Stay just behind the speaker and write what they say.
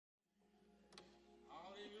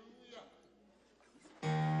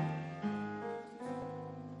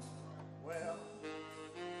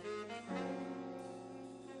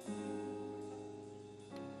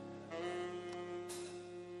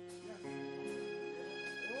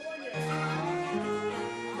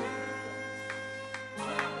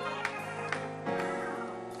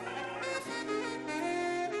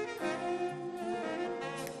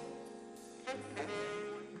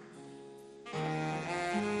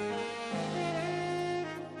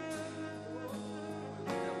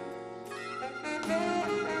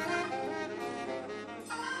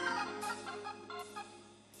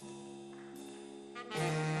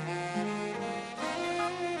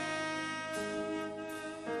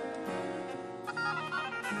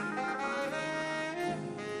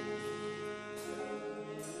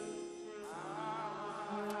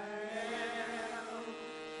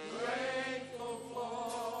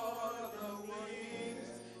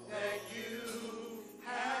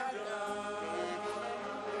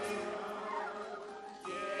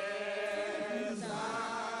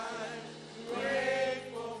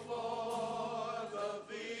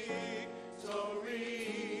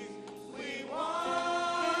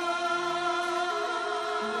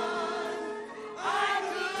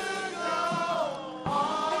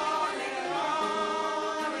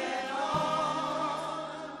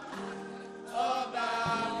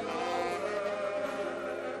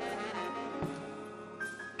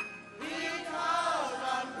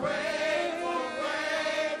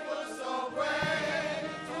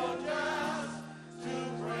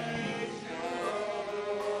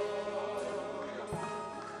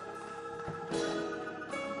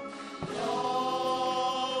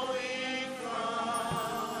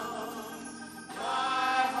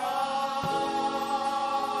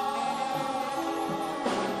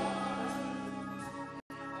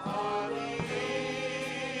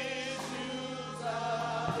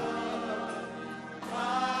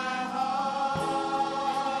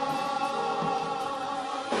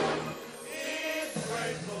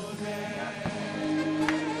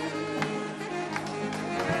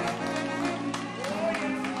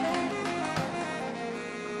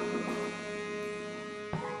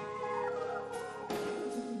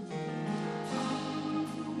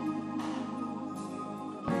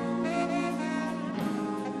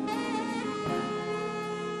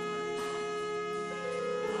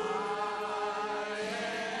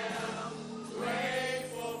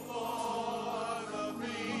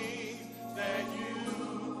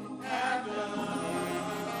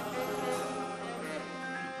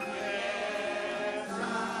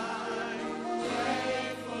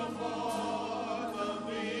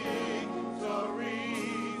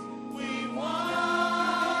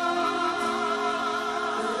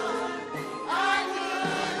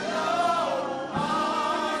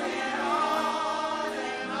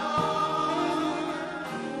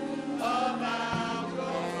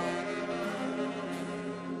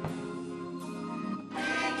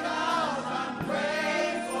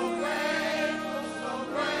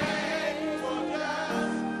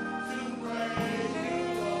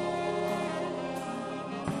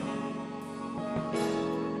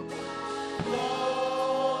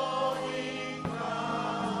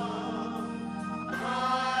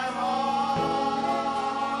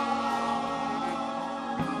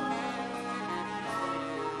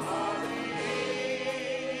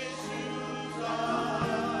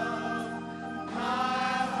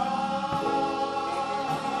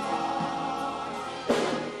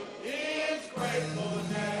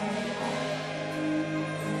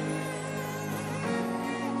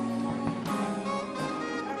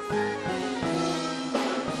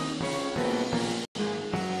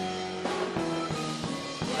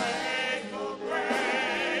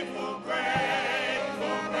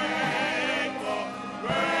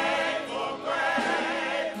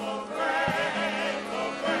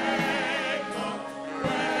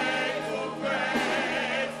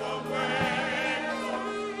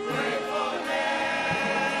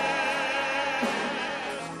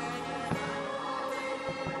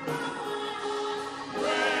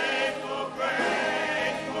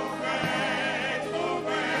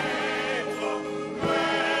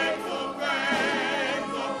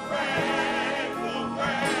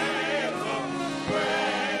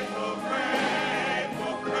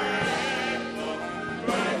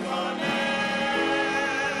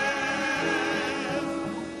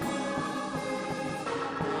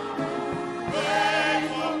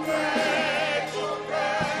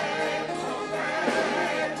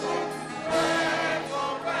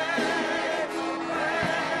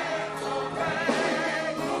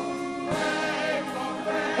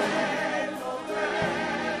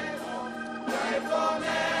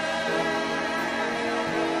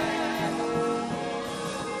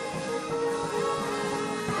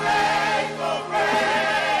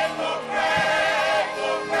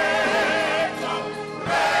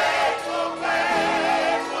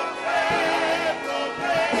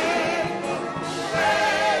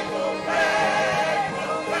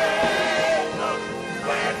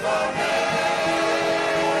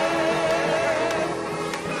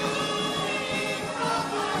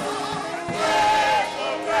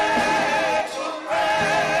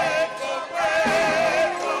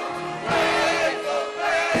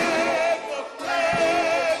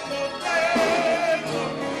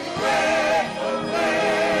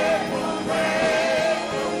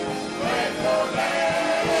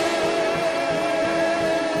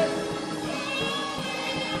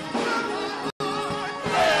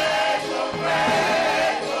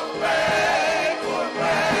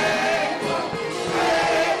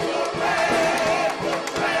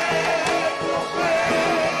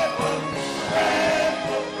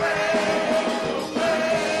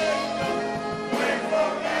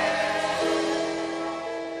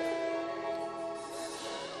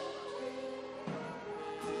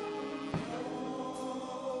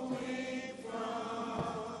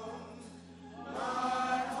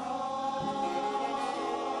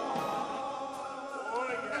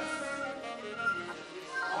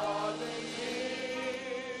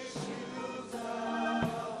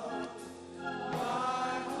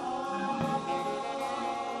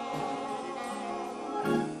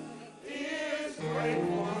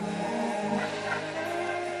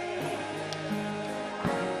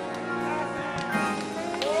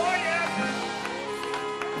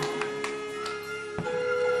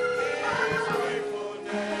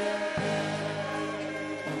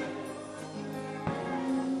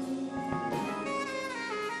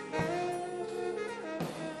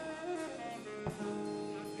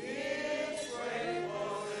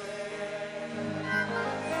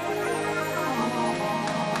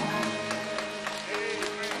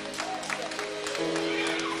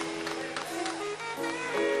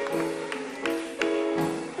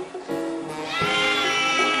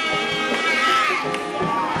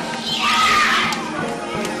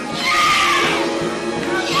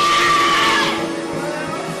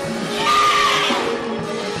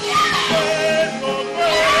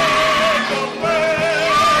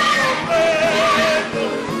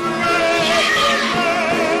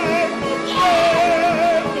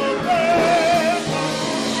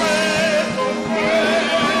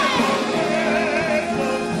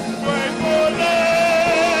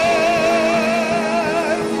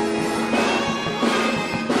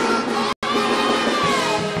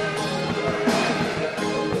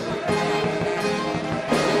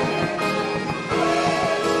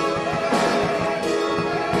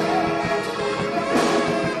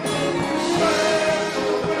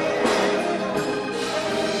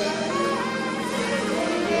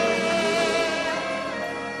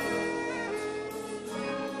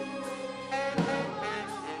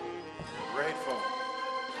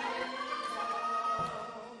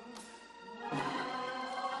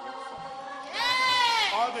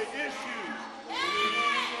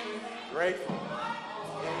Grateful.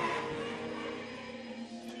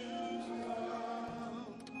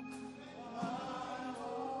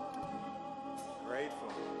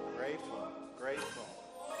 Grateful, grateful, grateful.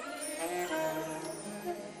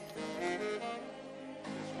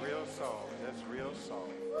 It's real salt. That's real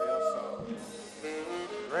salt. Real salt.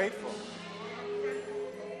 Grateful.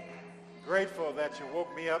 Grateful that you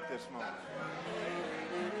woke me up this morning.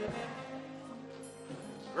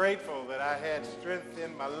 Grateful that I had strength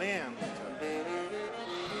in my limbs to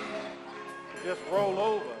just roll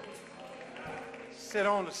over, sit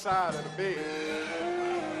on the side of the bed.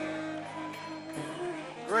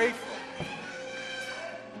 Grateful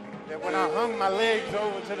that when I hung my legs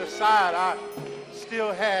over to the side, I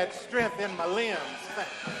still had strength in my limbs.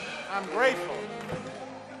 I'm grateful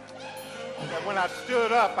that when I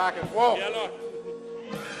stood up, I could walk. Yeah, Lord.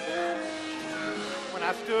 When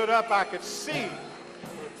I stood up, I could see.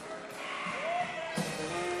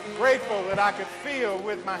 Grateful that I could feel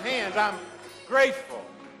with my hands. I'm grateful.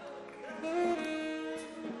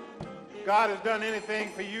 God has done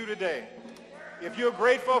anything for you today. If you're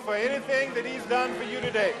grateful for anything that he's done for you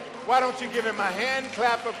today, why don't you give him a hand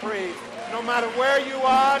clap of praise? No matter where you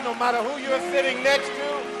are, no matter who you're sitting next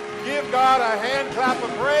to, give God a hand clap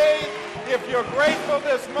of praise if you're grateful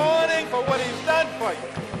this morning for what he's done for you.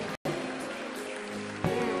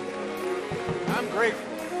 I'm grateful.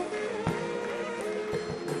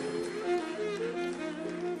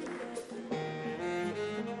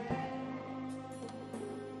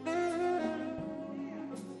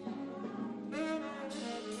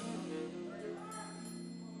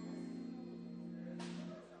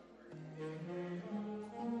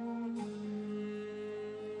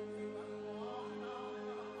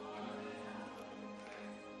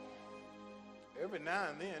 Every now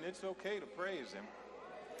and then, it's okay to praise him.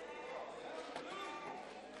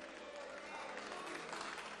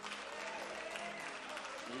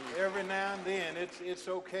 Every now and then, it's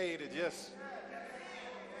okay to just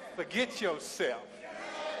forget yourself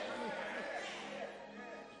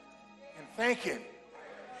and thank him.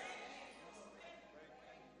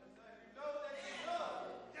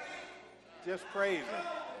 Just praise him.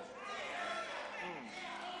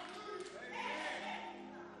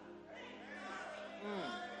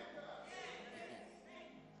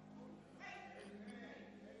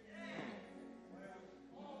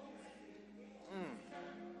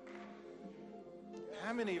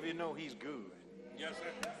 How many of you know he's good? Yes,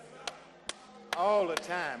 sir. All the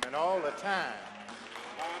time and all the time.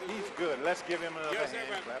 He's good. Let's give him another Yes, hand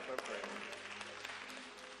Reverend. clap of praise.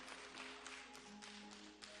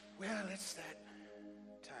 Well, it's that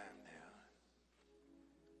time now.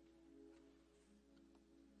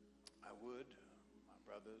 I would, my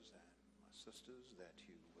brothers and my sisters, that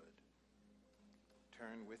you would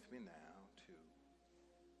turn with me now to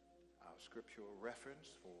our scriptural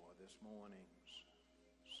reference for this morning's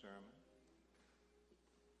sermon.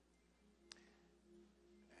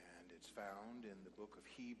 And it's found in the book of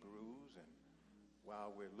Hebrews. And while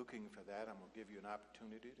we're looking for that, I'm going to give you an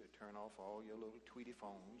opportunity to turn off all your little tweety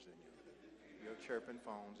phones and your chirping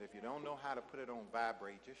phones. If you don't know how to put it on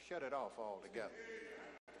vibrate, just shut it off altogether.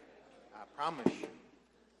 I promise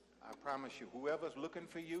you, whoever's looking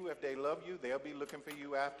for you, if they love you, they'll be looking for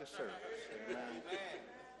you after service. Amen.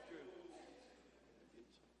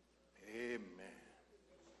 Amen.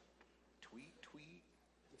 Tweet, tweet,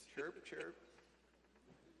 chirp, chirp.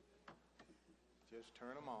 Just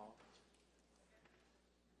turn them off.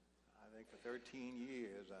 I think for 13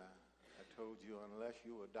 years, I told you, unless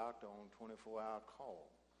you were a doctor on 24-hour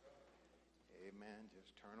call, amen,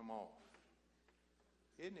 just turn them off.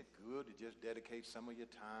 Isn't it good to just dedicate some of your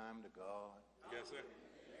time to God? Yes, sir.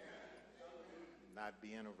 Not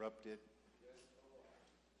be interrupted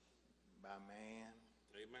by man.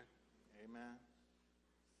 Amen. Amen.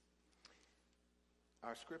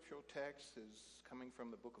 Our scriptural text is coming from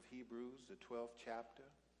the book of Hebrews, the 12th chapter,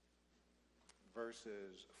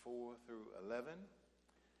 verses 4 through 11.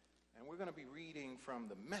 And we're going to be reading from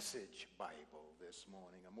the Message Bible this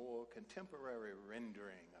morning, a more contemporary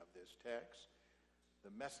rendering of this text, the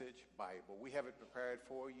Message Bible. We have it prepared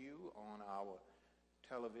for you on our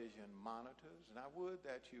television monitors, and I would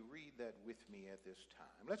that you read that with me at this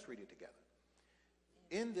time. Let's read it together.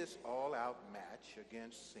 In this all-out match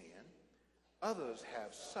against sin, others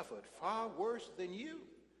have suffered far worse than you,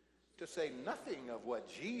 to say nothing of what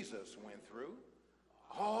Jesus went through,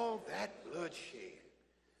 all that bloodshed.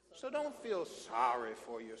 So don't feel sorry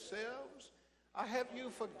for yourselves. Or have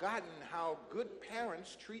you forgotten how good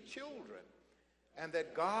parents treat children, and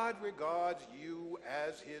that God regards you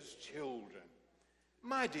as his children?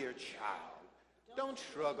 My dear child, don't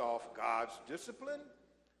shrug off God's discipline.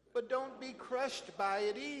 But don't be crushed by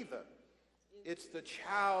it either. It's the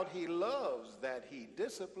child he loves that he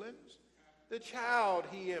disciplines. The child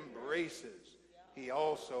he embraces, he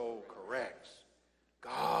also corrects.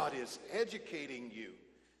 God is educating you.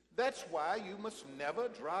 That's why you must never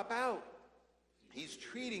drop out. He's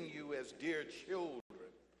treating you as dear children.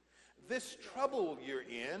 This trouble you're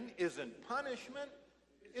in isn't punishment,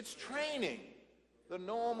 it's training, the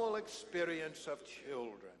normal experience of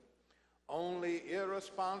children. Only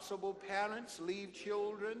irresponsible parents leave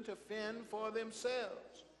children to fend for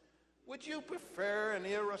themselves. Would you prefer an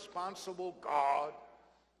irresponsible God?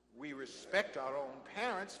 We respect our own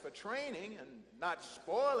parents for training and not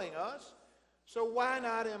spoiling us, so why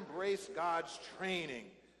not embrace God's training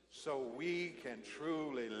so we can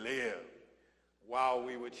truly live? While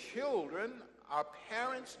we were children, our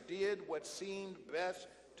parents did what seemed best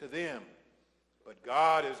to them, but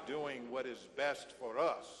God is doing what is best for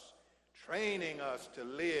us, training us to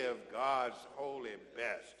live God's holy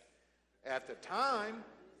best. At the time,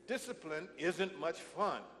 discipline isn't much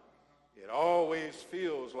fun. It always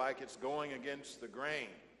feels like it's going against the grain.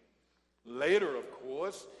 Later, of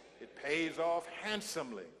course, it pays off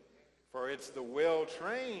handsomely, for it's the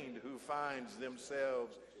well-trained who finds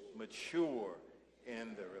themselves mature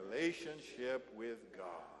in the relationship with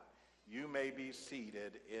God. You may be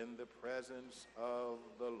seated in the presence of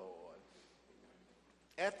the Lord.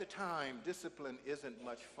 At the time, discipline isn't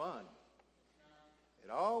much fun.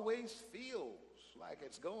 It always feels like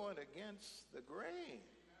it's going against the grain.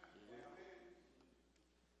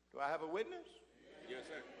 Do I have a witness? Yes,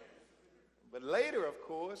 sir. But later, of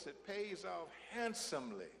course, it pays off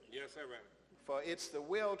handsomely. Yes, sir, Reverend. For it's the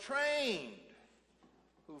well-trained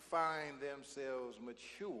who find themselves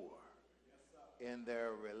mature in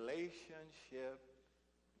their relationship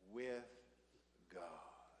with God.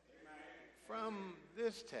 From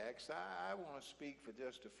this text, I want to speak for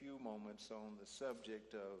just a few moments on the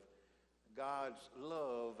subject of God's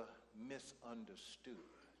love misunderstood.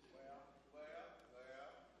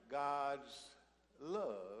 God's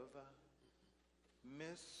love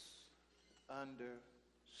misunderstood.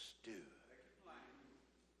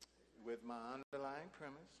 With my underlying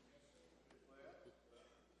premise,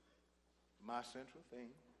 my central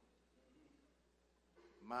theme,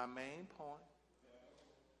 my main point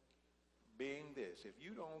being this: if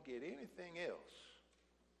you don't get anything else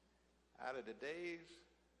out of today's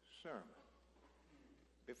sermon,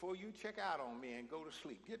 before you check out on me and go to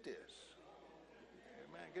sleep, get this.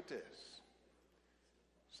 Amen, get this.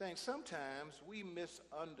 Saying sometimes we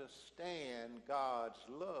misunderstand God's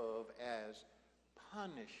love as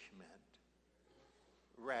punishment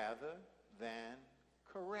rather than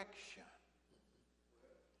correction.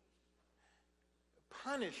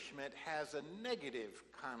 Punishment has a negative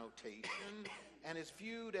connotation and is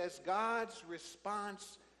viewed as God's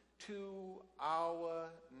response to our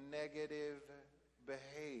negative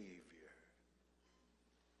behavior.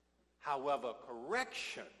 However,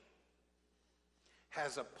 correction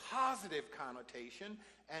has a positive connotation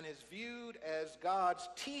and is viewed as God's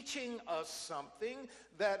teaching us something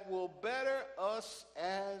that will better us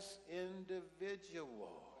as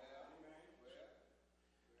individuals.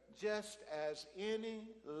 Just as any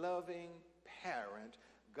loving parent,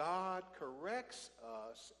 God corrects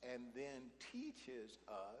us and then teaches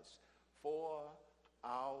us for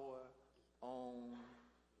our own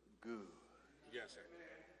good. Yes, sir.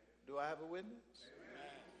 Do I have a witness?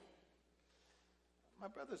 My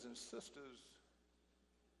brothers and sisters,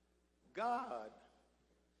 God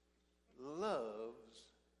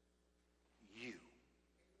loves you.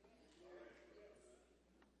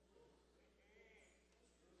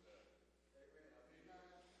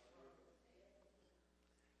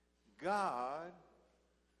 God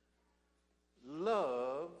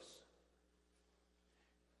loves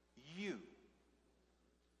you.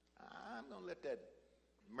 I'm going to let that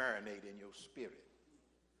marinate in your spirit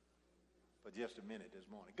for just a minute this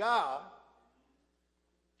morning. God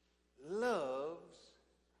loves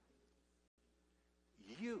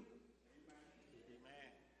you.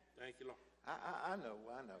 Amen. Thank you, Lord. I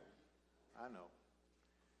know.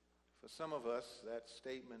 For some of us, that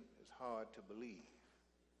statement is hard to believe.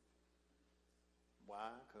 Why?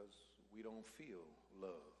 Because we don't feel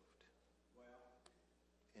loved.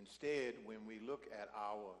 Instead, when we look at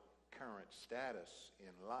our current status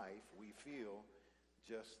in life, we feel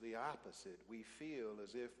just the opposite. We feel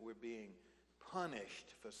as if we're being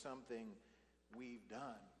punished for something we've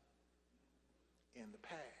done in the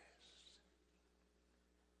past.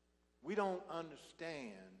 We don't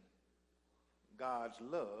understand God's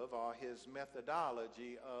love or his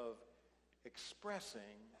methodology of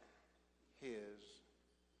expressing his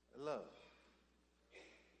love.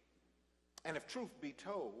 And if truth be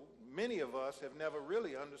told, many of us have never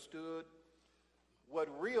really understood what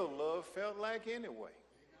real love felt like anyway.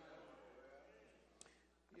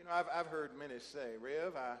 You know, I've heard many say,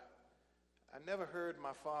 Rev, I never heard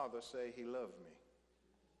my father say he loved me.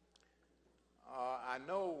 I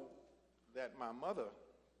know that my mother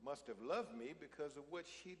must have loved me because of what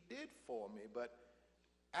she did for me, but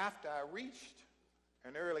after I reached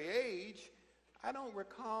an early age, I don't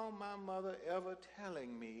recall my mother ever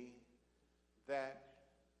telling me that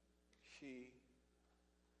she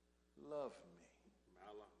loved me.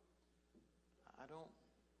 I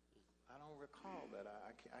don't recall that.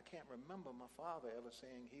 I can't remember my father ever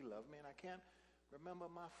saying he loved me, and I can't remember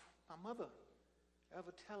my mother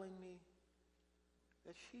ever telling me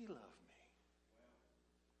that she loved me.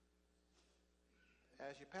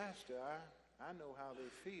 As your pastor, I know how they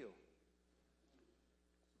feel,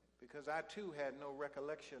 because I too had no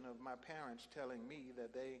recollection of my parents telling me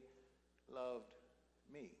that they loved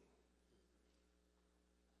me.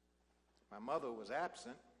 My mother was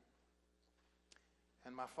absent,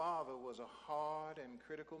 and my father was a hard and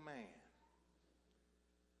critical man.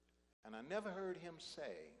 And I never heard him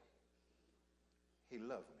say he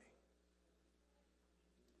loved me.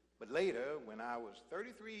 But later, when I was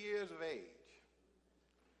 33 years of age,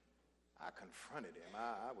 I confronted him.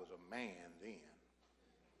 I was a man then.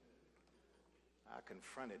 I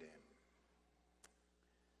confronted him.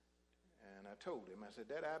 And I told him, I said,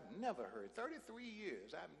 Dad, I've never heard, 33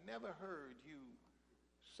 years, I've never heard you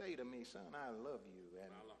say to me, son, I love you.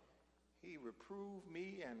 And he reproved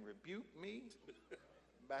me and rebuked me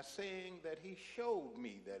by saying that he showed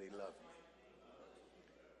me that he loved me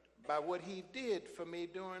by what he did for me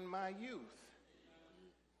during my youth.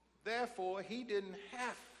 Therefore, he didn't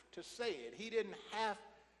have to say it. He didn't have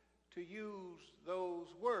to use those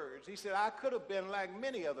words. He said, I could have been like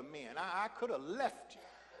many other men. I could have left you.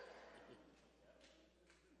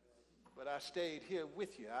 But I stayed here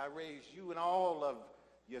with you. I raised you and all of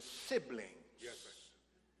your siblings. Yes, sir.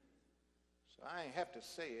 So I ain't have to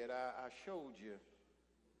say it. I showed you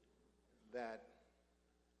that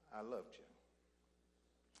I loved you.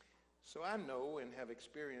 So I know and have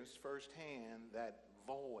experienced firsthand that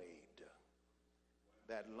void,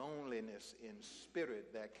 that loneliness in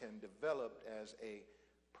spirit that can develop as a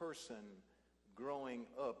person growing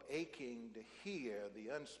up, aching to hear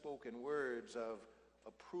the unspoken words of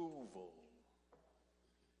approval,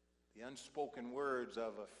 the unspoken words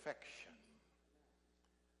of affection,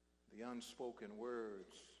 the unspoken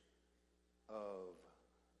words of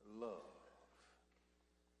love.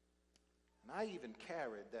 And I even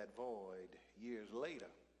carried that void years later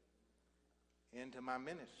into my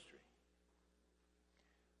ministry.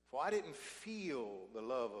 For I didn't feel the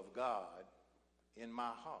love of God in my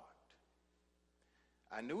heart.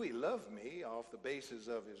 I knew he loved me off the basis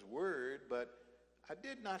of his word, but I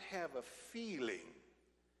did not have a feeling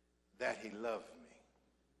that he loved me.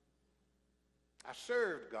 I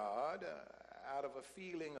served God out of a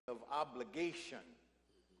feeling of obligation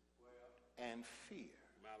and fear.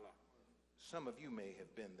 Some of you may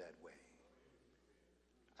have been that way.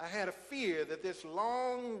 I had a fear that this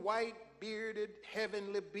long, white-bearded,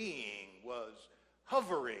 heavenly being was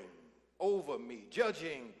hovering over me,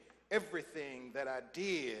 judging everything that I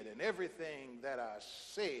did and everything that I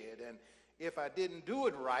said. And if I didn't do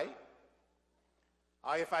it right,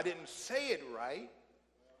 or if I didn't say it right,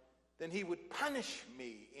 then he would punish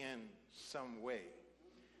me in some way.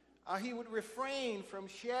 Or he would refrain from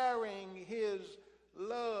sharing his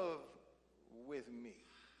love with me.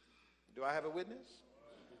 Do I have a witness?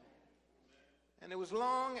 And it was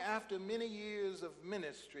long after many years of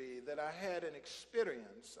ministry that I had an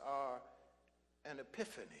experience or an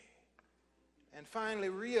epiphany, and finally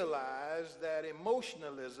realized that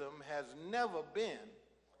emotionalism has never been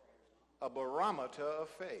a barometer of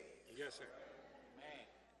faith. Yes, sir.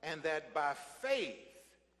 And that by faith,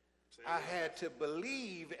 I had to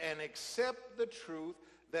believe and accept the truth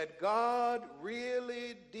that God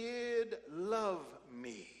really did love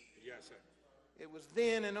me. Yes, sir. It was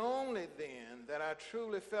then and only then that I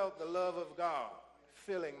truly felt the love of God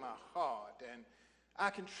filling my heart. And I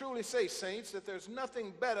can truly say, saints, that there's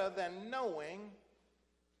nothing better than knowing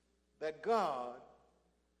that God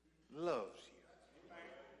loves you.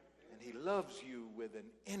 And he loves you with an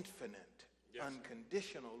infinite,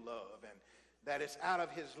 unconditional love. And that it's out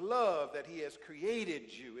of his love that he has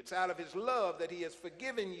created you. It's out of his love that he has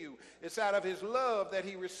forgiven you. It's out of his love that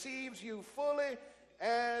he receives you fully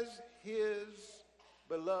as his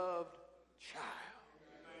beloved child.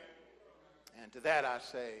 And to that I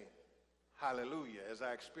say, hallelujah. As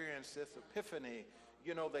I experience this epiphany,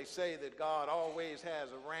 you know, they say that God always has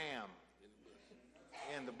a ram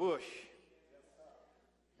in the bush.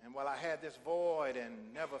 And while I had this void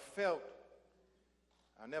and never felt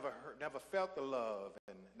the love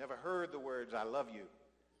and never heard the words, I love you,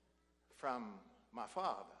 from my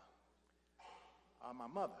father or my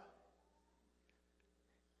mother,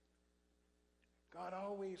 God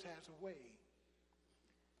always has a way.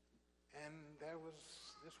 And there was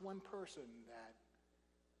this one person that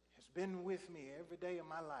has been with me every day of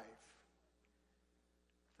my life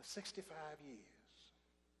for 65 years.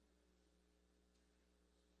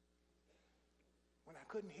 When I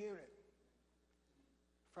couldn't hear it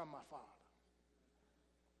from my father,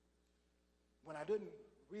 when I didn't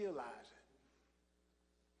realize it,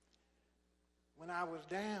 when I was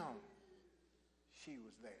down, she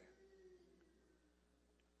was there.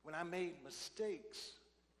 When I made mistakes,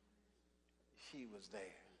 she was there.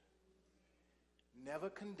 Never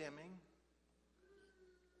condemning,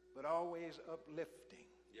 but always uplifting.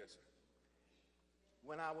 Yes, sir.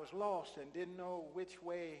 When I was lost and didn't know which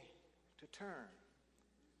way to turn,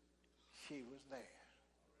 she was there.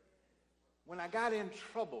 When I got in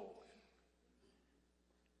trouble,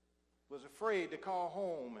 was afraid to call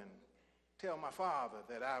home and tell my father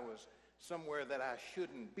that I was somewhere that I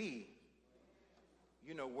shouldn't be,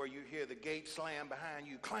 you know, where you hear the gate slam behind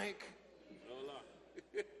you, clank. Oh,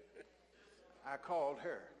 Lord. I called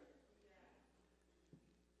her.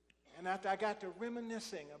 And after I got to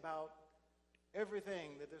reminiscing about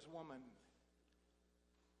everything that this woman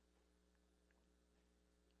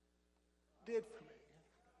did for me,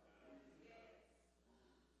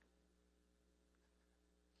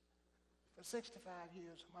 for 65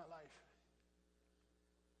 years of my life,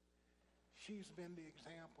 she's been the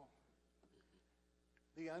example,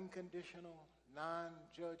 the unconditional,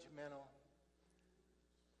 non-judgmental,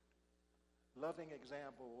 loving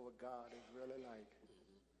example of what God is really like.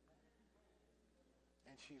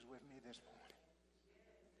 And she's with me this morning.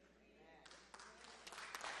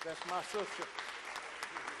 That's my sister.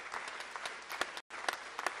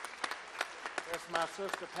 That's my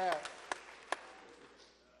sister, Pat.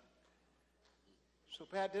 So,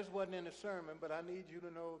 Pat, this wasn't in the sermon, but I need you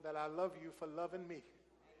to know that I love you for loving me.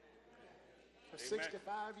 For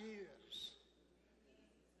 65 years,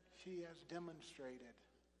 she has demonstrated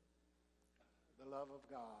the love of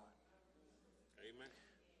God. Amen.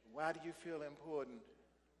 Why do you feel important?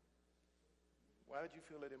 Why did you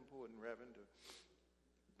feel it important, Reverend, to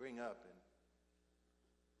bring up and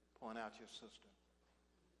point out your sister?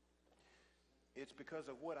 It's because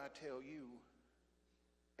of what I tell you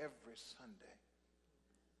every Sunday.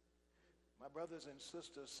 My brothers and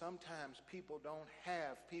sisters, sometimes people don't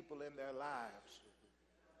have people in their lives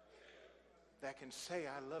that can say,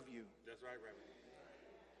 I love you. That's right, Reverend.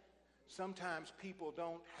 Sometimes people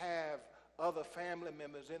don't have other family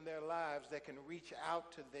members in their lives that can reach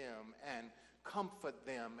out to them and comfort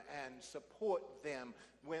them and support them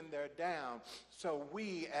when they're down. So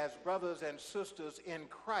we, as brothers and sisters in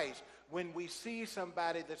Christ, when we see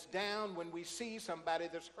somebody that's down, when we see somebody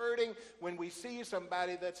that's hurting, when we see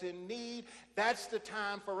somebody that's in need, that's the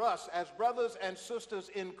time for us as brothers and sisters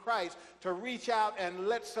in Christ to reach out and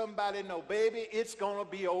let somebody know, baby, it's going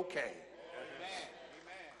to be okay.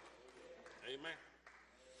 Amen. Amen.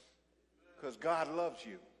 Because God loves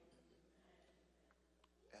you.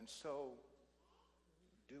 And so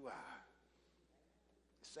do I.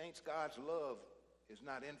 Saints, God's love is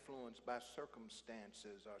not influenced by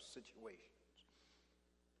circumstances or situations.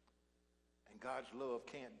 And God's love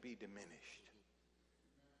can't be diminished.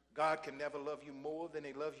 God can never love you more than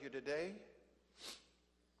he loves you today,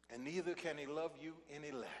 and neither can he love you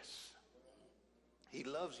any less. He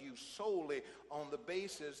loves you solely on the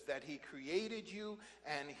basis that he created you,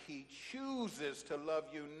 and he chooses to love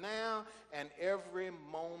you now and every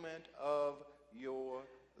moment of your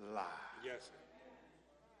life. Yes, sir.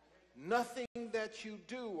 Nothing that you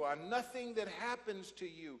do or nothing that happens to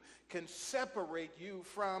you can separate you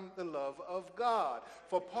from the love of God.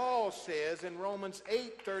 For Paul says in Romans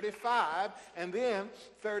 8:35 and then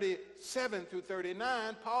 37 through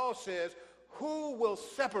 39, Paul says, who will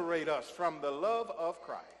separate us from the love of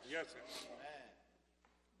Christ? Yes, sir.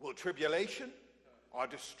 Will tribulation or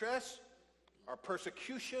distress or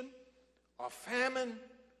persecution or famine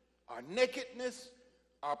or nakedness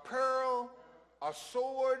or peril or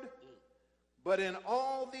sword? But in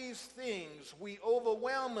all these things we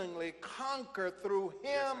overwhelmingly conquer through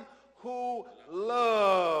him who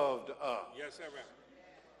loved us. Yes, sir.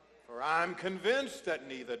 For I'm convinced that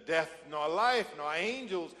neither death nor life, nor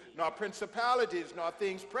angels, nor principalities, nor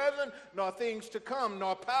things present, nor things to come,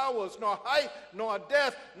 nor powers, nor height, nor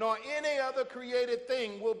depth, nor any other created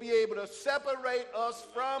thing will be able to separate us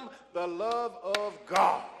from the love of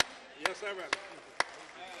God. Yes, sir.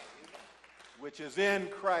 which is in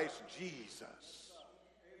Christ Jesus,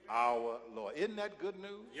 our Lord. Isn't that good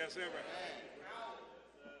news? Yes, sir.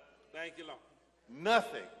 Thank you, Lord.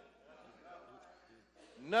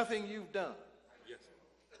 Nothing you've done, Yes,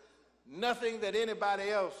 sir. nothing that anybody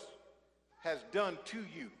else has done to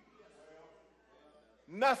you,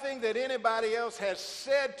 nothing that anybody else has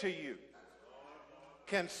said to you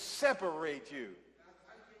can separate you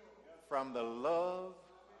from the love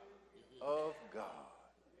of God.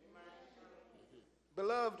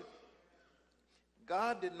 Beloved,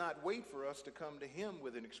 God did not wait for us to come to him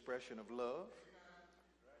with an expression of love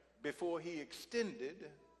before he extended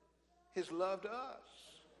his love to us.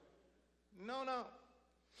 No.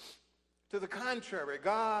 To the contrary,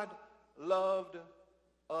 God loved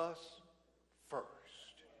us first.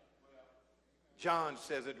 John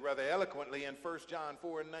says it rather eloquently in 1 John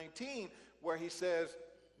 4:19, where he says,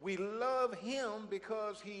 we love him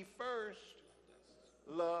because he first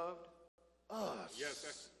loved us. Yes, sir.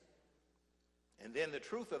 And then the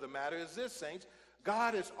truth of the matter is this, saints.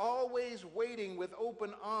 God is always waiting with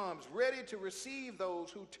open arms, ready to receive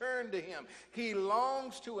those who turn to him. He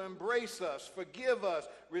longs to embrace us, forgive us,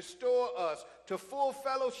 restore us to full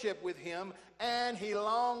fellowship with him, and he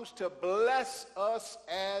longs to bless us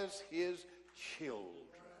as his children.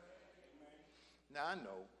 Now,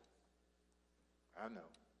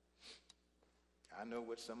 I know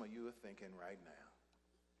what some of you are thinking right now.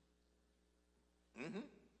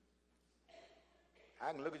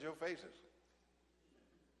 I can look at your faces.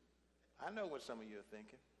 I know what some of you are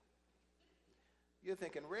thinking. You're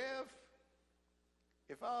thinking, Rev,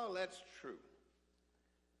 if all that's true,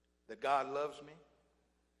 that God loves me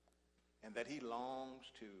and that he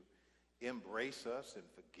longs to embrace us and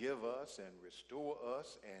forgive us and restore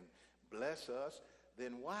us and bless us,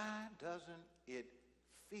 then why doesn't it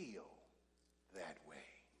feel that way?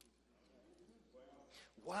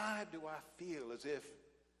 Why do I feel as if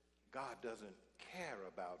God doesn't care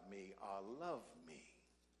about me or love me?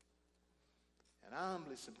 And I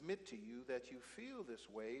humbly submit to you that you feel this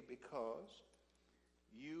way because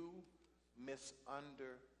you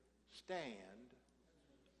misunderstand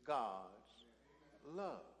God's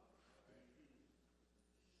love.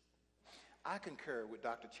 I concur with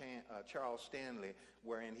Dr. Charles Stanley,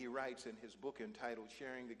 wherein he writes in his book entitled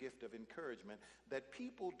Sharing the Gift of Encouragement, that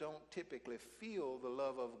people don't typically feel the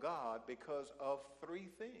love of God because of three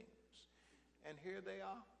things. And here they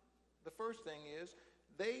are. The first thing is,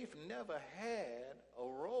 they've never had a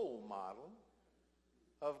role model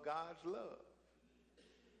of God's love.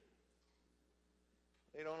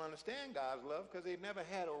 They don't understand God's love because they've never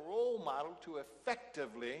had a role model to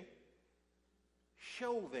effectively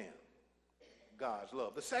show them God's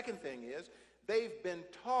love. The second thing is they've been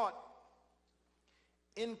taught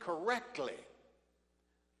incorrectly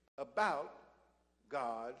about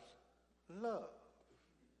God's love.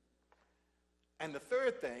 And the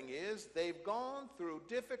third thing is they've gone through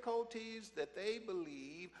difficulties that they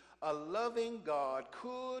believe a loving God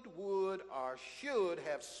could, would, or should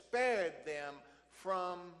have spared them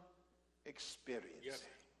from experiencing. Yes.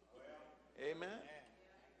 Amen.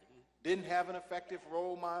 Didn't have an effective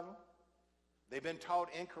role model. They've been taught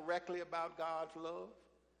incorrectly about God's love.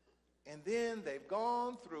 And then they've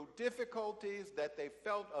gone through difficulties that they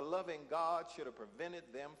felt a loving God should have prevented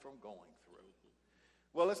them from going through.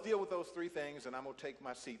 Well, let's deal with those three things, and I'm going to take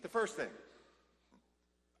my seat. The first thing,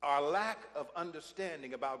 our lack of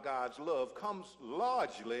understanding about God's love comes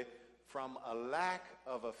largely from a lack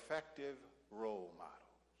of effective role models.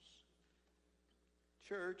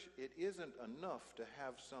 Church, it isn't enough to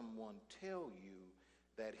have someone tell you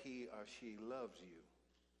that he or she loves you.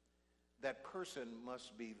 That person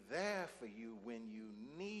must be there for you when you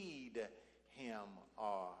need him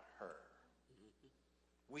or her.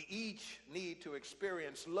 We each need to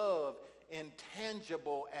experience love in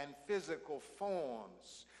tangible and physical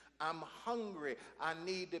forms. I'm hungry. I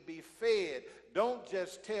need to be fed. Don't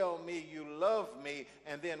just tell me you love me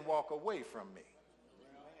and then walk away from me.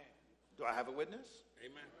 Do I have a witness?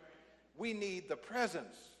 Amen. We need the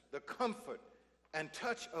presence, the comfort, and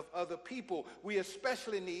touch of other people. We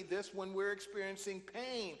especially need this when we're experiencing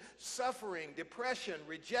pain, suffering, depression,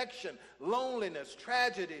 rejection, loneliness,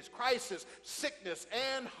 tragedies, crisis, sickness,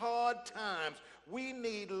 and hard times. We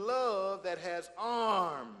need love that has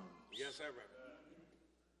arms. Yes, sir, Reverend.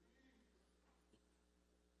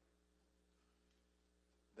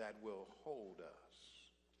 That will hold us,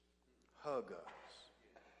 hug us,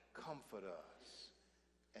 comfort us,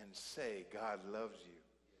 and say, God loves you.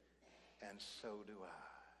 And so do I.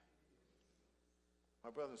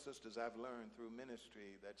 My brothers and sisters, I've learned through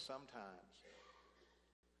ministry that sometimes,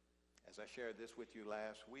 as I shared this with you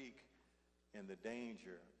last week, in the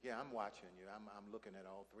danger. Yeah, I'm watching you. I'm looking at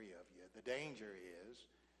all three of you. The danger is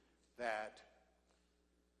that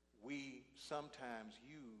we sometimes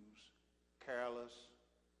use careless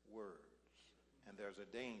words, and there's a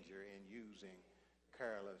danger in using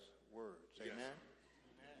careless words. Yes. Amen?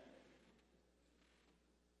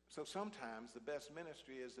 So sometimes the best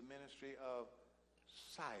ministry is the ministry of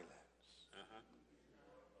silence. Uh-huh.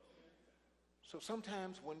 So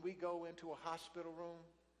sometimes when we go into a hospital room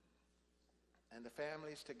and the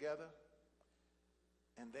family's together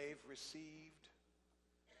and they've received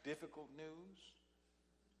difficult news,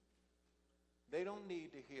 they don't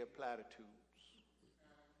need to hear platitudes.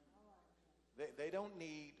 They don't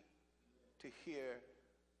need to hear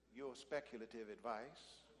your speculative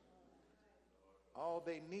advice. All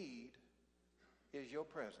they need is your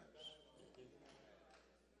presence.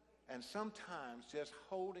 And sometimes just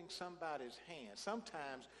holding somebody's hand,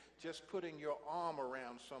 sometimes just putting your arm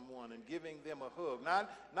around someone and giving them a hug,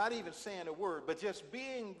 not even saying a word, but just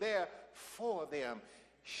being there for them,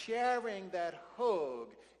 sharing that hug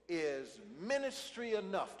is ministry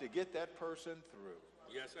enough to get that person through.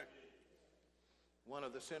 Yes, sir. One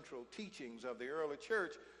of the central teachings of the early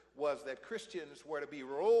church was that Christians were to be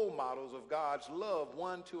role models of God's love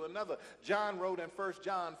one to another. John wrote in 1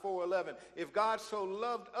 John 4:11, if God so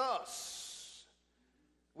loved us,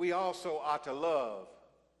 we also ought to love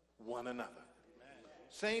one another. Amen.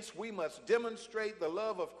 Saints, we must demonstrate the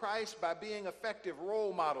love of Christ by being effective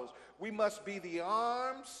role models. We must be the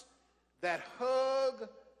arms that hug,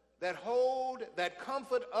 that hold, that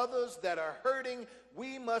comfort others that are hurting.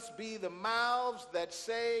 We must be the mouths that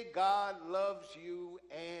say, God loves you,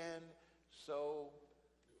 and so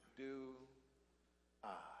do I.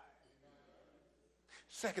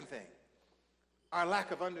 Second thing, our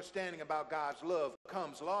lack of understanding about God's love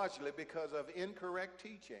comes largely because of incorrect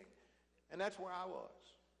teaching. And that's where I was.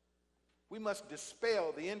 We must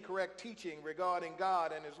dispel the incorrect teaching regarding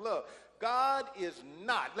God and his love. God is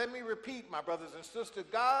not, let me repeat, my brothers and sisters,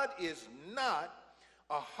 God is not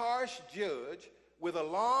a harsh judge with a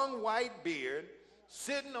long white beard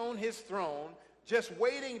sitting on his throne just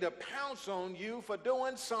waiting to pounce on you for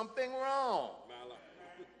doing something wrong.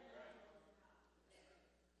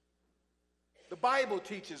 The Bible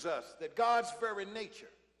teaches us that God's very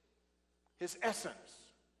nature, his essence,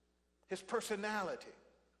 his personality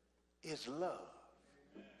is love.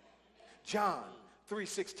 John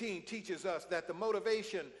 3:16 teaches us that the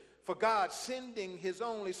motivation for God sending his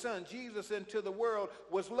only son, Jesus, into the world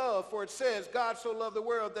was love. For it says, God so loved the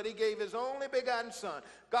world that he gave his only begotten son.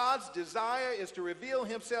 God's desire is to reveal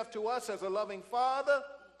himself to us as a loving father,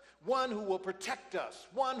 one who will protect us,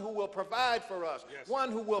 one who will provide for us, yes,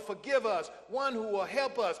 one who will forgive us, one who will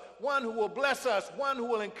help us, one who will bless us, one who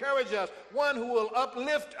will encourage us, one who will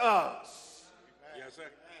uplift us. Yes, sir.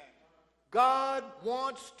 God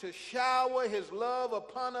wants to shower his love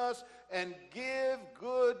upon us and give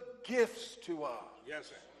good gifts to us. Yes,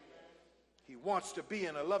 sir. He wants to be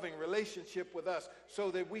in a loving relationship with us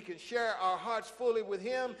so that we can share our hearts fully with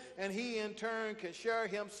him, and he in turn can share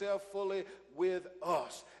himself fully with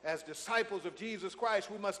us. As disciples of Jesus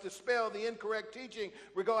Christ, we must dispel the incorrect teaching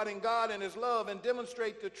regarding God and his love and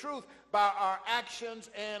demonstrate the truth by our actions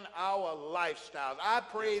and our lifestyles. I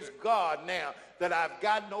praise God now that I've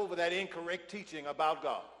gotten over that incorrect teaching about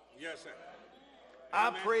God. Yes, sir.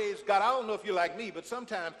 I praise God. I don't know if you're like me, but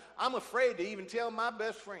sometimes I'm afraid to even tell my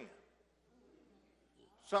best friend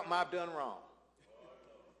something I've done wrong.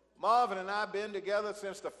 Marvin and I have been together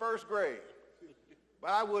since the first grade, but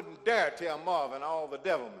I wouldn't dare tell Marvin all the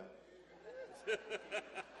devilment.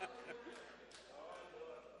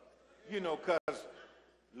 You know, because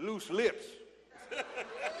loose lips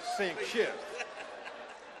sink ships.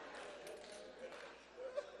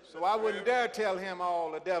 So I wouldn't dare tell him all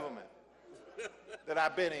the devilment that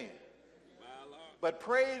I've been in. But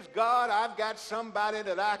praise God, I've got somebody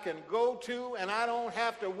that I can go to, and I don't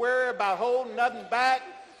have to worry about holding nothing back.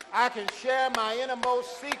 I can share my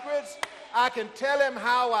innermost secrets. I can tell him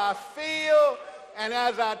how I feel, and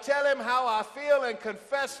as I tell him how I feel and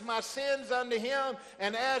confess my sins unto him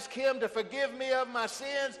and ask him to forgive me of my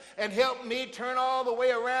sins and help me turn all the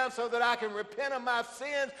way around so that I can repent of my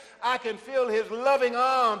sins, I can feel his loving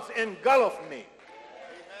arms engulf me.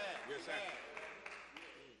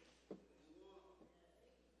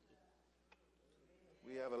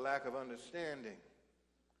 We have a lack of understanding,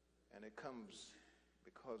 and it comes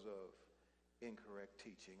because of incorrect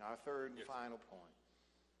teaching. Our third and final point,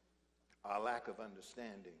 our lack of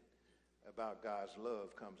understanding about God's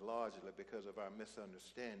love comes largely because of our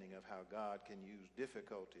misunderstanding of how God can use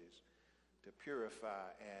difficulties to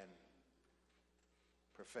purify and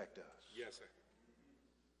perfect us. Yes, sir.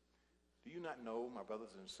 Do you not know, my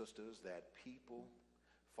brothers and sisters, that people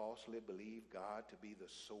falsely believe God to be the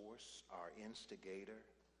source or instigator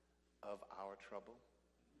of our trouble?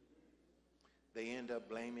 They end up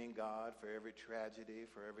blaming God for every tragedy,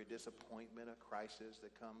 for every disappointment or crisis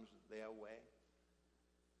that comes their way.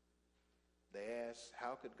 They ask,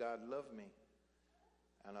 how could God love me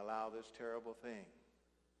and allow this terrible thing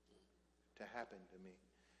to happen to me?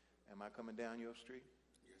 Am I coming down your street?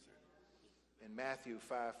 Yes, sir. In Matthew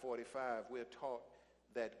 5:45, we're taught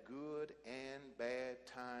that good and bad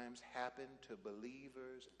times happen to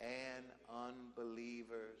believers and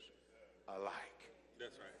unbelievers alike.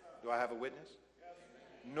 That's right. Do I have a witness?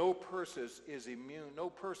 No person is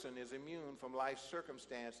immune from life's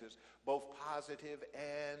circumstances, both positive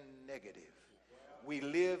and negative. We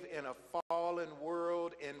live in a fallen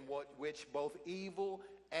world in which both evil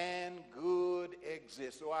and good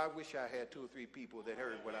exist. Oh, I wish I had 2 or 3 people that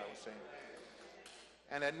heard what I was saying.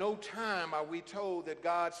 And at no time are we told that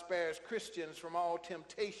God spares Christians from all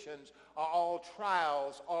temptations or all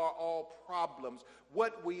trials or all problems.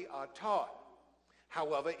 What we are taught,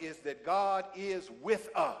 however, is that God is with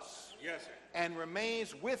us. Yes, sir. And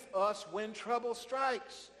remains with us when trouble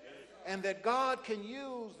strikes. And that God can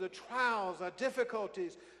use the trials or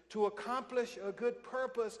difficulties to accomplish a good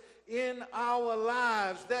purpose in our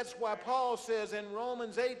lives. That's why Paul says in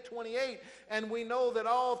Romans 8:28, and we know that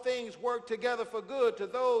all things work together for good to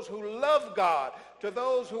those who love God, to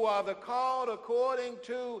those who are the called according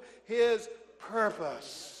to his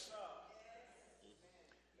purpose.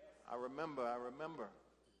 I remember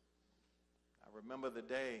the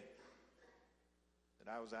day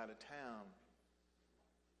that I was out of town.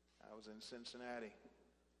 I was in Cincinnati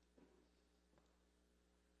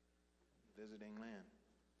visiting Lynn.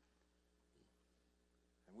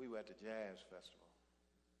 And we were at the Jazz Festival.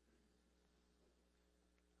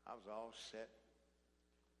 I was all set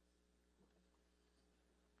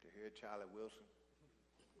to hear Charlie Wilson.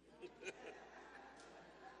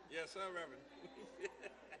 Yes, sir, Reverend.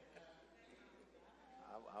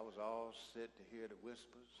 I was all set to hear the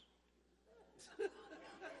Whispers.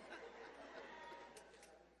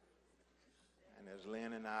 And as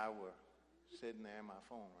Lynn and I were sitting there, my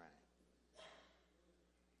phone rang.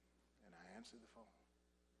 And I answered the phone.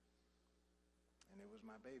 And it was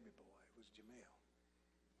my baby boy. It was Jamil.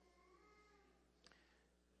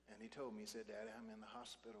 And he told me, he said, Daddy, I'm in the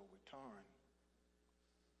hospital with Torrin.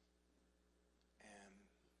 And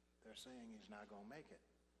they're saying he's not going to make it.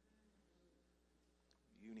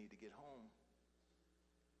 You need to get home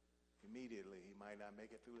immediately. He might not make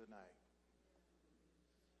it through the night.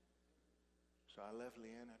 So I left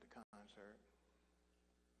Lynn at the concert.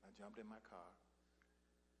 I jumped in my car.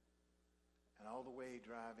 And all the way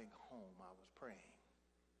driving home, I was praying.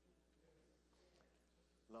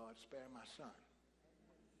 Lord, spare my son.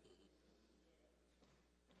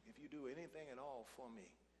 If you do anything at all for me,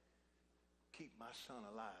 keep my son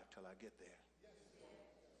alive till I get there.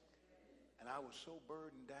 And I was so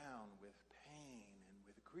burdened down with pain and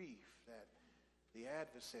with grief that the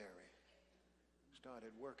adversary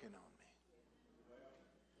started working on me.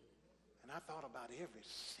 And I thought about every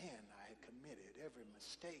sin I had committed, every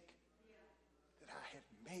mistake that I had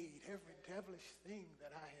made, every devilish thing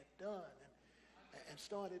that I had done, and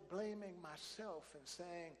started blaming myself and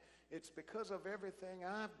saying, it's because of everything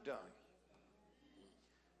I've done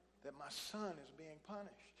that my son is being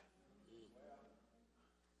punished.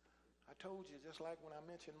 I told you, just like when I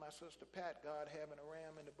mentioned my sister Pat, God having a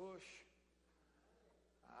ram in the bush,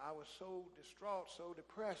 I was so distraught, so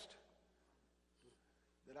depressed,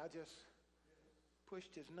 that I just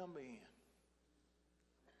pushed his number in.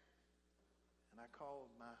 And I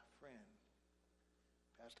called my friend,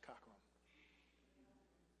 Pastor Cochran.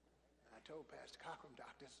 And I told Pastor Cochran,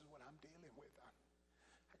 Doc, this is what I'm dealing with. I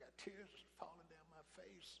got tears falling down my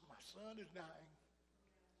face. My son is dying.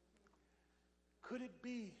 Could it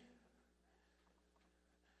be?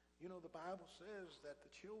 You know, the Bible says that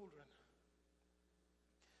the children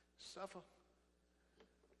suffer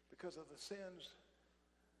because of the sins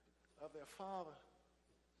of their father.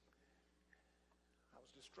 I was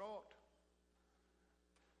distraught.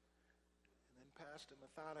 And then Pastor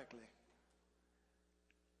methodically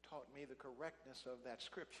taught me the correctness of that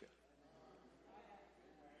scripture.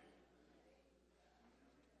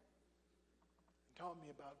 And taught me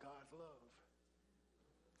about God's love.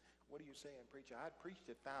 What are you saying, preacher? I've preached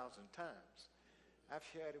 1,000 times. I've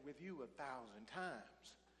shared it with you 1,000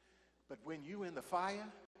 times. But when you're in the fire,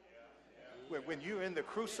 when you're in the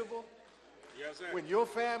crucible, Yes, sir. when your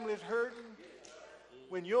family's hurting,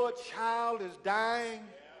 when your child is dying,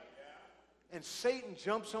 and Satan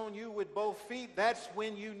jumps on you with both feet, that's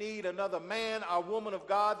when you need another man or woman of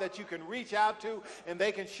God that you can reach out to, and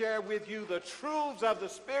they can share with you the truths of the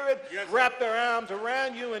Spirit, yes, wrap their arms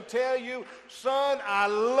around you and tell you, son, I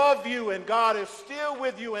love you, and God is still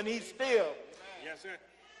with you, and he's still yes, sir.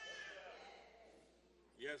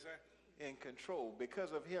 Yes, sir. in control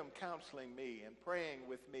because of him counseling me and praying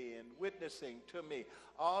with me and witnessing to me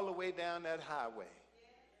all the way down that highway.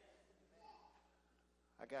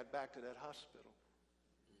 I got back to that hospital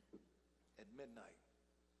at midnight,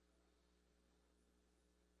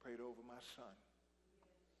 prayed over my son,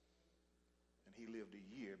 and he lived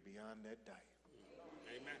a year beyond that day.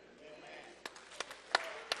 Amen.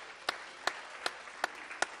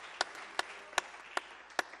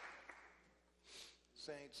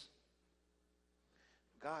 Saints,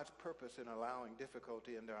 God's purpose in allowing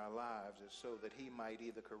difficulty into our lives is so that he might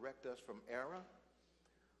either correct us from error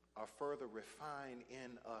or further refine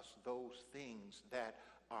in us those things that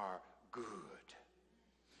are good.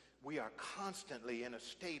 We are constantly in a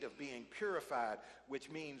state of being purified, which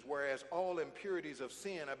means whereas all impurities of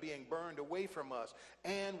sin are being burned away from us,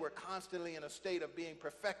 and we're constantly in a state of being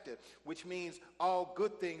perfected, which means all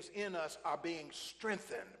good things in us are being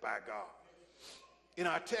strengthened by God. In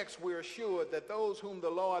our text, we're assured that those whom the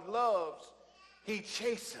Lord loves, he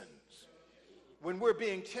chastens. When we're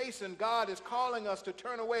being chastened, God is calling us to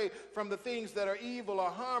turn away from the things that are evil or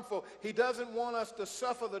harmful. He doesn't want us to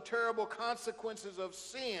suffer the terrible consequences of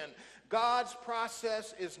sin. God's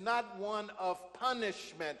process is not one of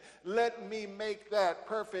punishment. Let me make that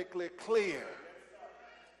perfectly clear.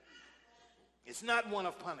 It's not one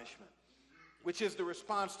of punishment, which is the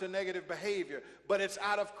response to negative behavior, but it's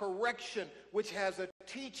out of correction, which has a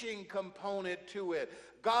teaching component to it.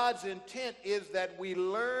 God's intent is that we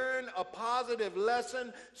learn a positive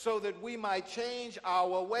lesson so that we might change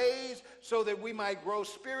our ways, so that we might grow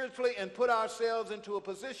spiritually and put ourselves into a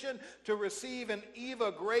position to receive an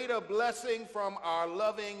even greater blessing from our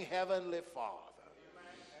loving Heavenly Father.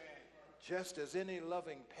 Just as any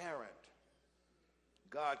loving parent,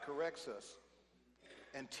 God corrects us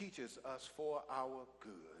and teaches us for our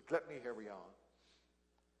good. Let me hurry on.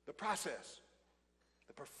 The process,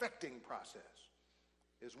 the perfecting process,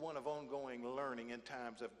 is one of ongoing learning in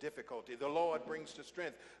times of difficulty. The Lord brings to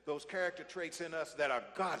strength those character traits in us that are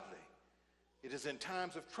godly. It is in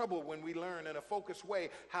times of trouble when we learn in a focused way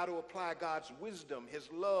how to apply God's wisdom, his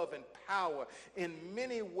love and power. In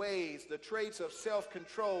many ways, the traits of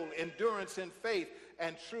self-control, endurance and faith,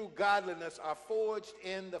 and true godliness are forged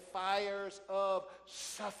in the fires of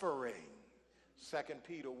suffering. 2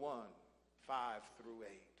 Peter 1, 5 through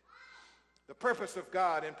 8. The purpose of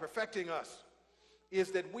God in perfecting us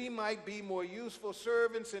is that we might be more useful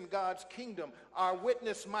servants in God's kingdom. Our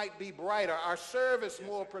witness might be brighter, our service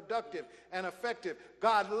more productive and effective.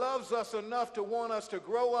 God loves us enough to want us to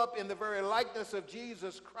grow up in the very likeness of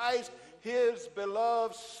Jesus Christ, his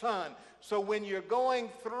beloved Son. So when you're going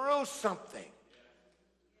through something,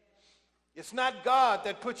 it's not God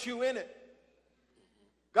that puts you in it.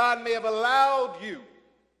 God may have allowed you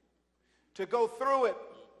to go through it,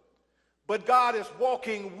 but God is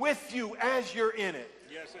walking with you as you're in it.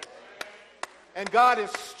 Yes, sir. And God is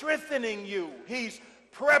strengthening you. He's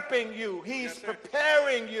prepping you. He's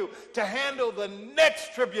preparing you to handle the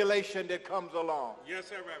next tribulation that comes along. Yes,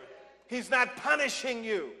 sir, Reverend. He's not punishing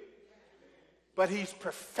you, but he's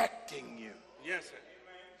perfecting you. Yes,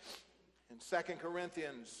 sir. In 2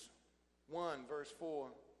 Corinthians 1, verse 4,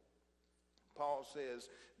 Paul says,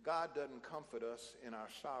 God doesn't comfort us in our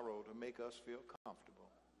sorrow to make us feel comfortable.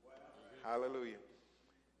 Hallelujah.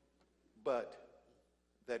 But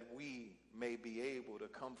that we may be able to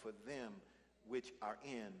comfort them which are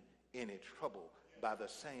in any trouble by the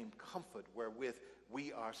same comfort wherewith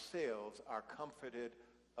we ourselves are comforted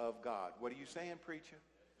of God. What are you saying, preacher?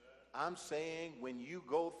 I'm saying when you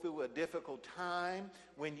go through a difficult time,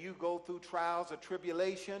 when you go through trials or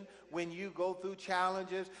tribulation, when you go through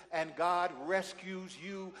challenges and God rescues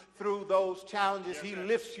you through those challenges, he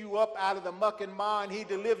lifts you up out of the muck and mire and he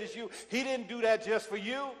delivers you. He didn't do that just for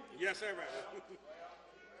you. Yes, sir.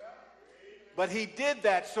 But he did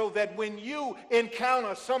that so that when you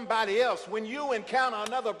encounter somebody else, when you encounter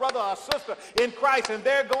another brother or sister in Christ and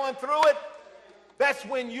they're going through it, that's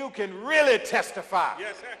when you can really testify.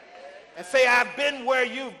 Yes, sir. And say, I've been where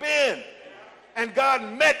you've been. And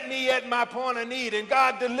God met me at my point of need. And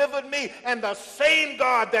God delivered me. And the same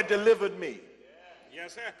God that delivered me.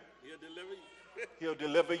 Yes, sir. He'll deliver you. He'll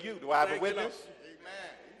deliver you. Do I have a witness?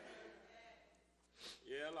 Amen.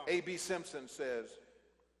 Yeah, Lord. A.B. Simpson says,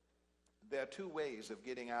 there are two ways of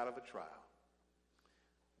getting out of a trial.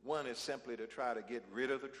 One is simply to try to get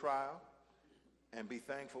rid of the trial. and be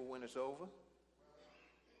thankful when it's over.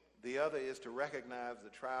 The other is to recognize the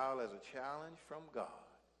trial as a challenge from God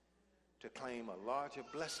to claim a larger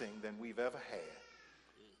blessing than we've ever had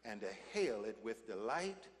and to hail it with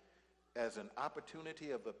delight as an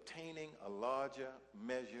opportunity of obtaining a larger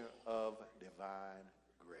measure of divine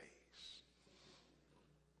grace.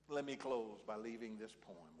 Let me close by leaving this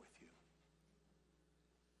poem with you.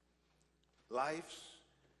 Life's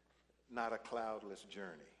not a cloudless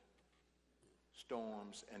journey.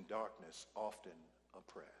 Storms and darkness often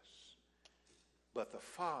oppress. But the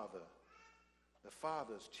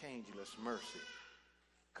Father's changeless mercy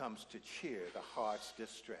comes to cheer the heart's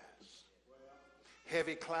distress.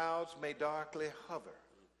 Heavy clouds may darkly hover,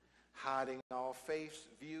 hiding all faith's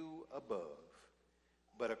view above,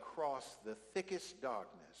 but across the thickest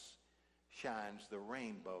darkness shines the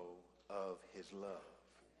rainbow of his love.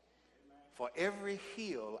 For every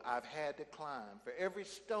hill I've had to climb, for every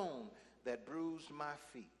stone that bruised my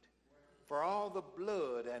feet, for all the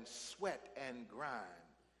blood and sweat and grime,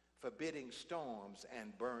 forbidding storms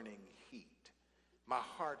and burning heat, my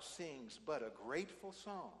heart sings but a grateful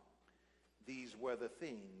song. These were the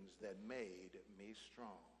things that made me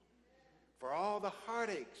strong. For all the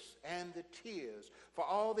heartaches and the tears, for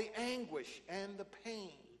all the anguish and the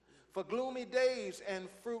pain, for gloomy days and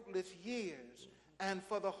fruitless years, and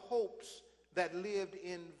for the hopes that lived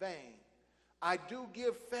in vain, I do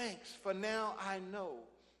give thanks, for now I know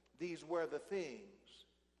these were the things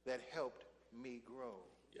that helped me grow.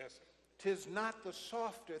 Yes, sir. 'Tis not the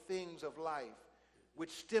softer things of life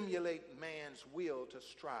which stimulate man's will to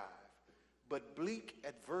strive, but bleak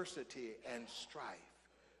adversity and strife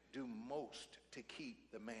do most to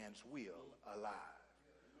keep the man's will alive.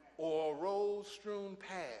 O'er rose-strewn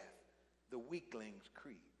path the weaklings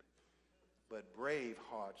creep, but brave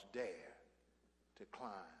hearts dare to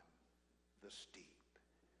climb the steep.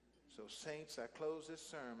 So, saints, I close this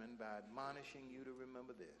sermon by admonishing you to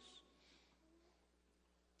remember this.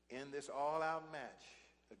 In this all-out match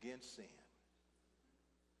against sin,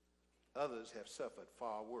 others have suffered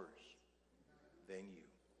far worse than you.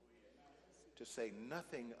 To say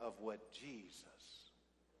nothing of what Jesus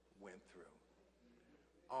went through.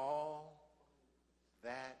 All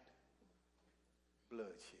that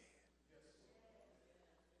bloodshed.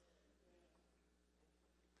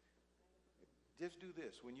 Just do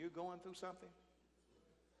this. When you're going through something,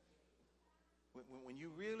 when you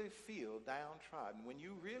really feel downtrodden, when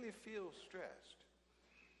you really feel stressed,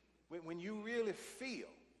 when you really feel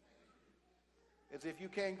as if you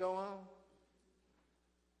can't go on,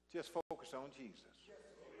 just focus on Jesus.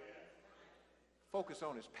 Focus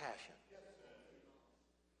on his passion.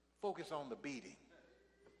 Focus on the beating.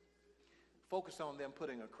 Focus on them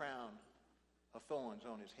putting a crown of thorns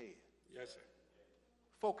on his head. Yes, sir.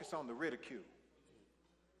 Focus on the ridicule.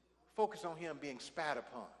 Focus on him being spat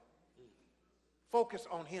upon. Focus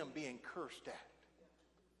on him being cursed at.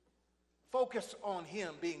 Focus on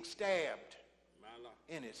him being stabbed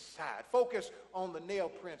in his side. Focus on the nail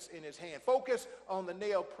prints in his hand. Focus on the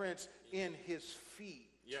nail prints in his feet.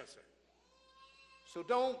 Yes, sir. So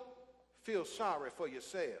don't feel sorry for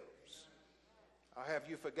yourselves. Or have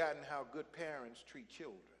you forgotten how good parents treat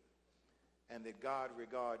children and that God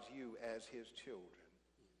regards you as his children?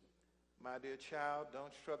 My dear child,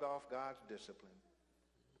 don't shrug off God's discipline,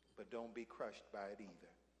 but don't be crushed by it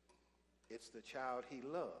either. It's the child he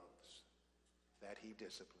loves that he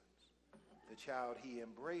disciplines. The child he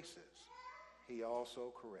embraces, he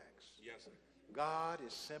also corrects. Yes, sir. God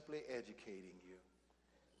is simply educating you.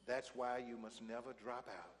 That's why you must never drop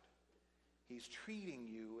out. He's treating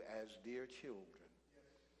you as dear children.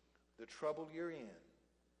 The trouble you're in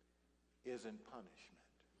isn't punishment.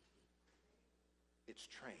 It's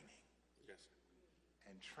training. Yes, sir.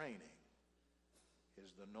 And training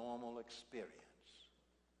is the normal experience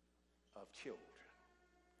of children.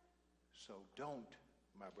 So don't,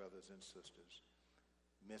 my brothers and sisters,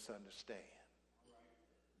 misunderstand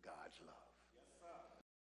God's love.